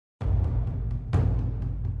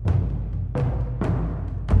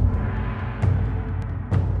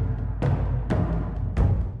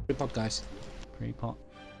Pre-pot, guys. Pre-pot.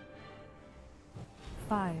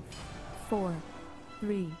 5, 4,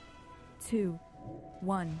 3, 2,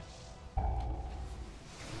 1.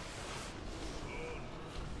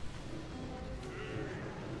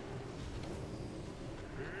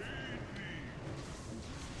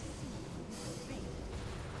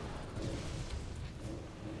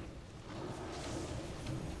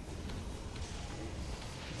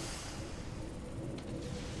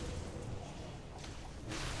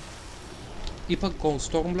 Epoch, go on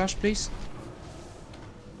Storm Blast, please.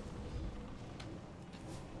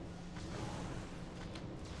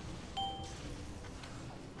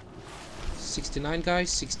 $69, guys.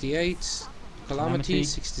 68. Calamity.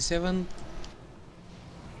 67.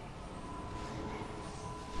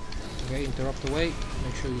 Okay, interrupt away.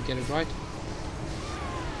 Make sure you get it right.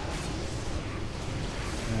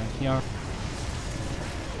 Here.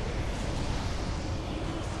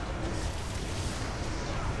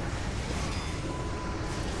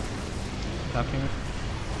 Tapping it.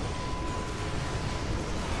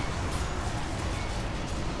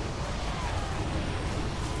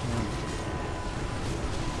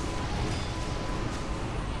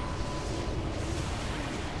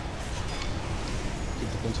 Keep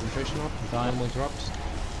the concentration up. Die. No more interrupts.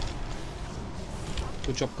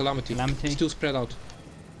 Good job, Calamity. Calamity. Still spread out.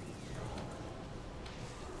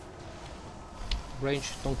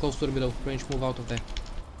 Range, don't close to the middle. Range, move out of there.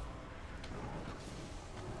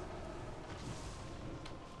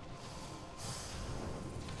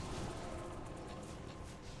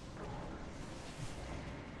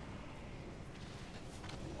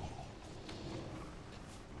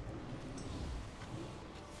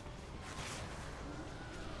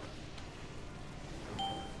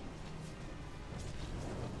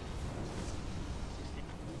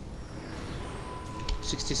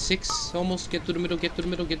 $66, almost. Get to the middle, get to the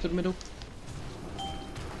middle, get to the middle.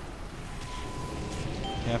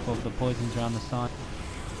 Careful of the poisons around the side.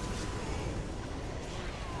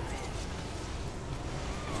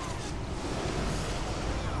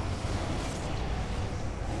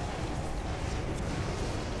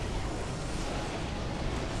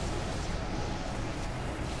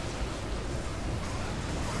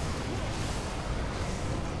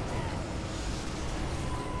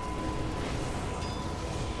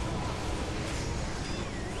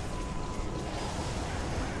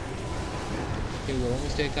 Okay, we're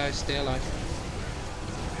almost there, guys. Stay alive.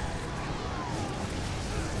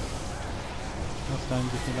 No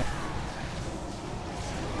stones if you like.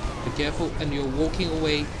 Be careful, and you're walking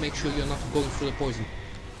away. Make sure you're not going through the poison.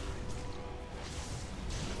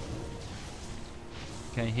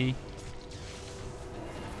 Okay, he.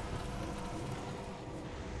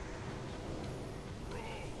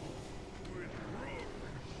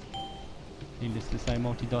 Needless to say,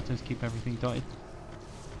 multi-dotters, keep everything dotted.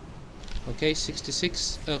 Okay,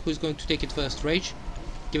 66. Who's going to take it first? Rage?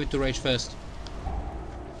 Give it to Rage first.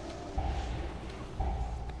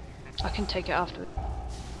 I can take it after.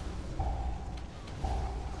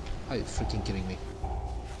 Are you freaking kidding me?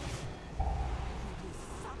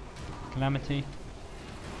 Calamity.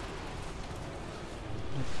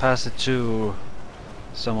 Pass it to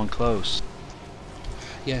someone close.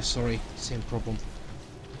 Yeah, sorry. Same problem.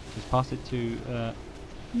 Just pass it to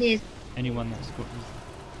Yes. anyone that's got.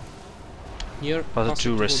 Here. Pass it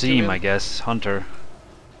to Racim, I guess. Hunter.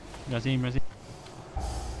 Razim.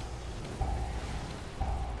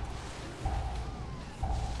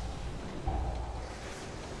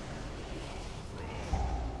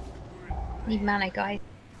 Need mana, guys.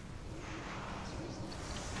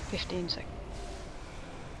 15 seconds.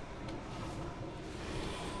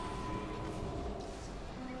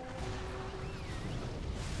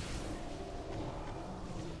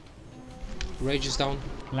 Rage is down.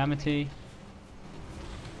 Calamity.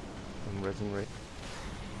 I'm resing right.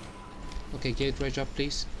 Okay, get Rage up,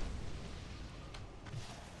 please.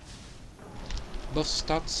 Buff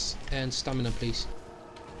stats and stamina, please.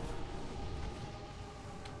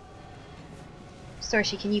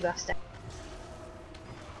 Sorshi, can you buff step?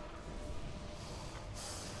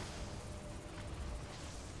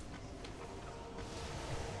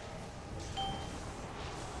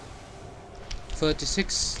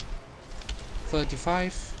 $36.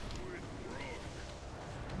 35.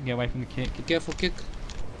 Get away from the kick. Be careful, kick.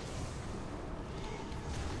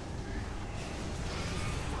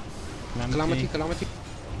 Calamity.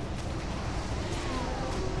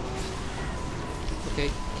 Okay,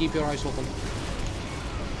 keep your eyes open.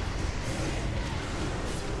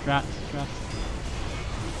 Strat.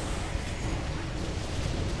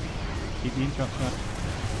 Keep the interrupt strat.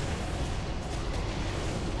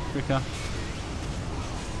 Quicker.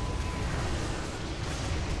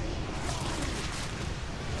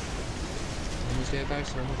 there,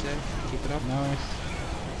 guys. Almost there. Keep it up. Nice.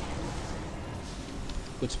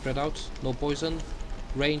 Good spread out. No poison.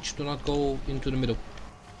 Range. Do not go into the middle.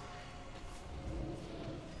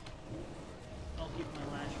 I'll keep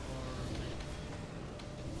my lash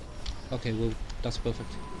for Okay, well, that's perfect.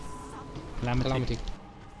 Calamity. Calamity.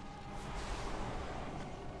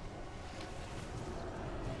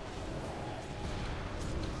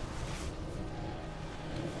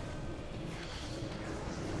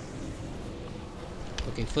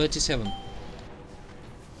 Okay, 37.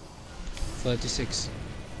 36.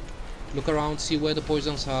 Look around, see where the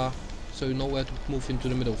poisons are, so you know where to move into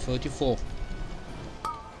the middle. 34.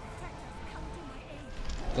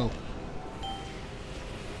 Go.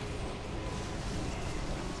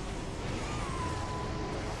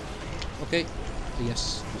 Okay.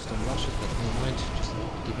 Yes, just don't rush it, but never mind. Just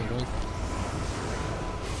keep it going.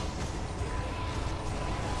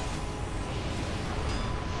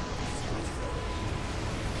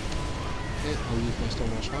 Okay, I'll use my stone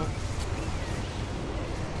rush now.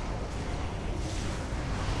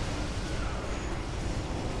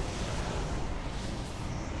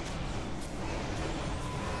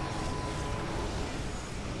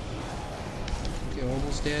 Okay,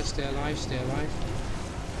 almost there. Stay alive, stay alive.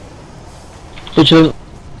 Vigilant.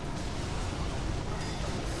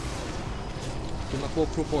 Do not walk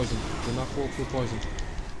through poison. Do not walk through poison.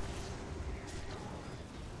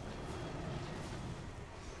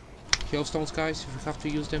 Kill stones, guys. If you have to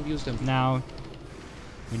use them, use them. Now,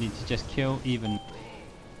 we need to just kill even.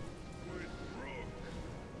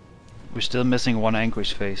 We're still missing one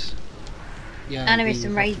Anguish face. Yeah. Animus we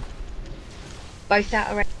and have Raid. to- Both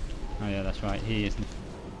out of range. Oh yeah, that's right. He isn't.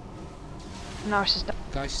 Norris is down.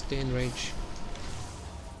 Guys, stay in range.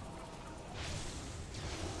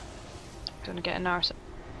 Gonna get a Norris.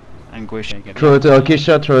 Anguish. Okay, get Throw it to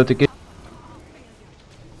Akisha, throw it to Akisha.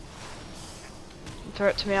 Throw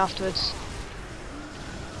it to me afterwards.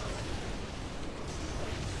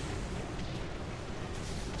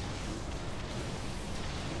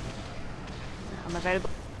 I'm available.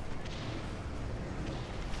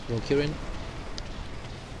 Roll Kirin.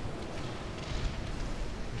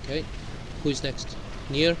 Okay. Who's next?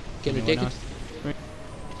 Near? Can you Anyone take else? it?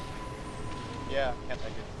 Yeah, can't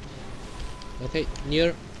take it. Okay,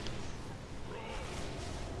 near.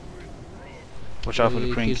 Watch out for the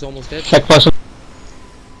He's crink. almost dead. Check person.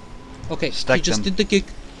 Okay, Stack he just them. did the kick.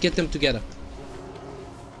 Get them together.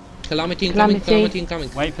 Calamity incoming, calamity incoming.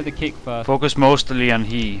 Wait for the kick first. Focus mostly on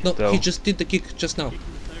he, No, though. he just did the kick just now.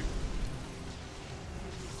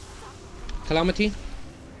 Calamity.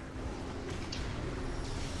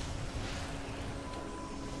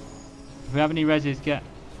 If we have any reses, get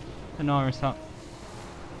an Iris up.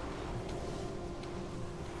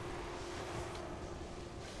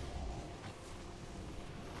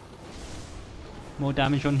 More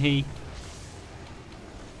damage on he.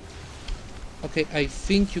 Okay, I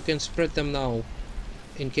think you can spread them now.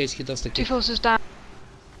 In case he does the Two kick. forces down.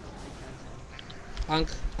 Ank,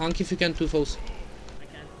 if you can, two foes.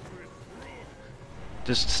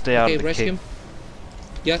 Just stay out Okay, of the rest kick. him.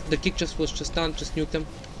 Yeah, the kick just was just done. Just nuke them.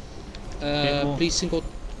 more. Please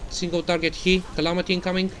single target he. Calamity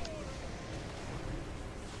incoming.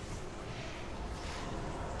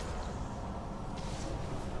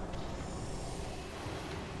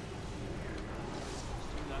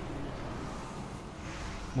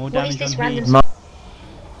 More What is damage this on random he. Ma-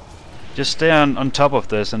 Just stay on top of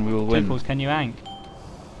this and we will win. Tuples, can you ank?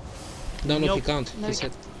 No, he Nope. can't. No, He he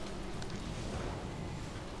said.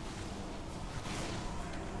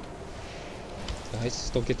 Guys,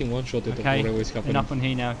 stop getting one-shotted or Okay, whatever is happening. enough on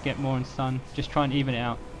he now. Get more on stun. Just try and even it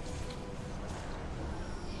out.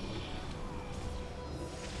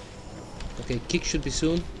 Okay, kick should be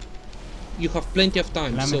soon. You have plenty of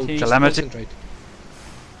time, so Calamity. just Calamity. concentrate.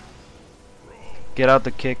 Get out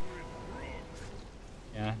the kick.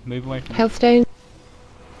 Yeah, move away from Health stone.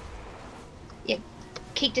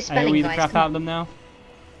 Keep AoE dispelling, the guys. crap Come out on. of them now.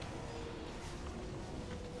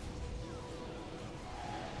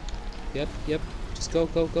 Yep. Just go.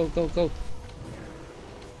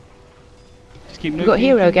 Just keep We've got nuking,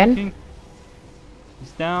 hero keep again. nuking.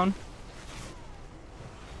 He's down.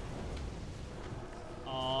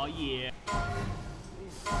 oh yeah.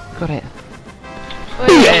 Got it.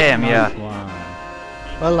 Damn, yeah. Nice one.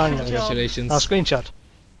 Well done, guys. Congratulations. I'll screenshot.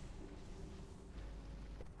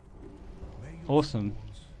 Awesome.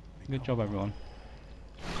 Good job, everyone.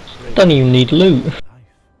 Don't even need loot.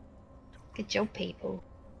 Good job, people.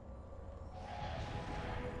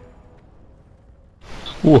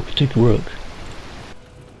 Ooh, I could take a rook.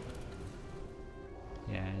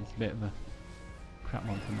 Yeah, it's a bit of a crap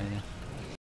one for me there.